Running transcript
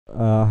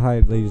Hi,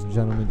 ladies and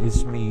gentlemen.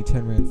 It's me,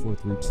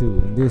 10Rand432,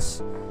 and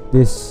this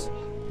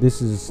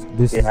is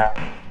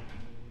Yeah,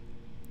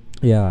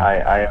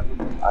 yeah.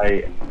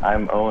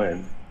 I'm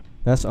Owen.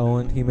 That's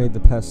Owen. He made the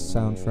PEST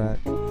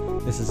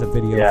soundtrack. This is a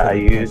video Yeah, for I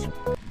the used.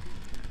 PEST.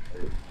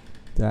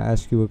 Did I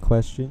ask you a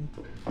question?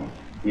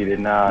 You did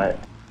not.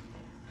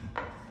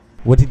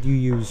 What did you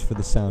use for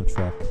the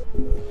soundtrack?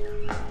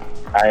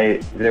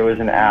 There was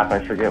an app.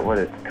 I forget what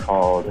it's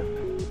called.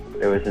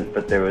 There was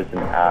an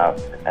app,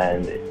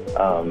 and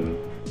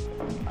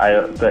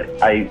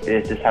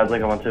it just had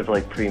like a bunch of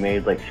like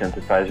pre-made like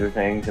synthesizer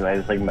things, and I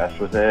just like messed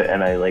with it,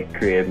 and I like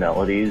created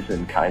melodies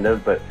and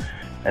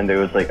and there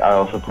was like I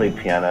also played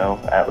piano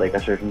at like a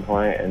certain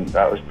point, and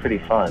that was pretty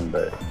fun,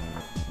 but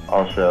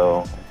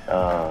also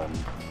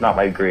not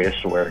my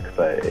greatest work,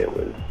 but it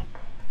was.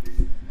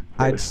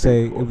 I'd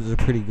say Cool. it was a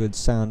pretty good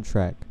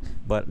soundtrack,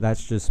 but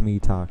that's just me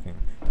talking.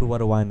 What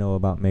do I know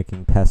about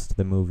making PEST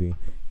the movie?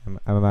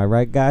 Am I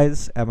right,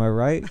 guys? Am I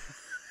right?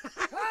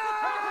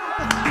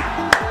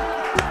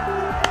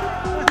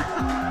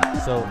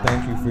 So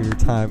thank you for your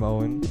time,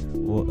 Owen.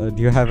 Well,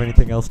 do you have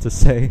anything else to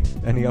say?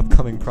 Any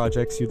upcoming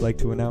projects you'd like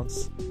to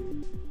announce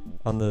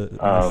on the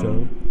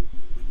show?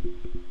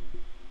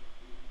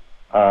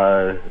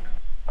 Uh,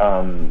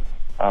 um,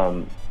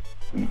 um,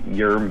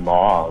 your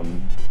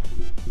mom.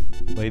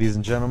 Ladies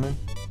and gentlemen,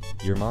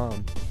 your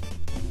mom.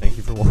 Thank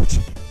you for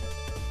watching.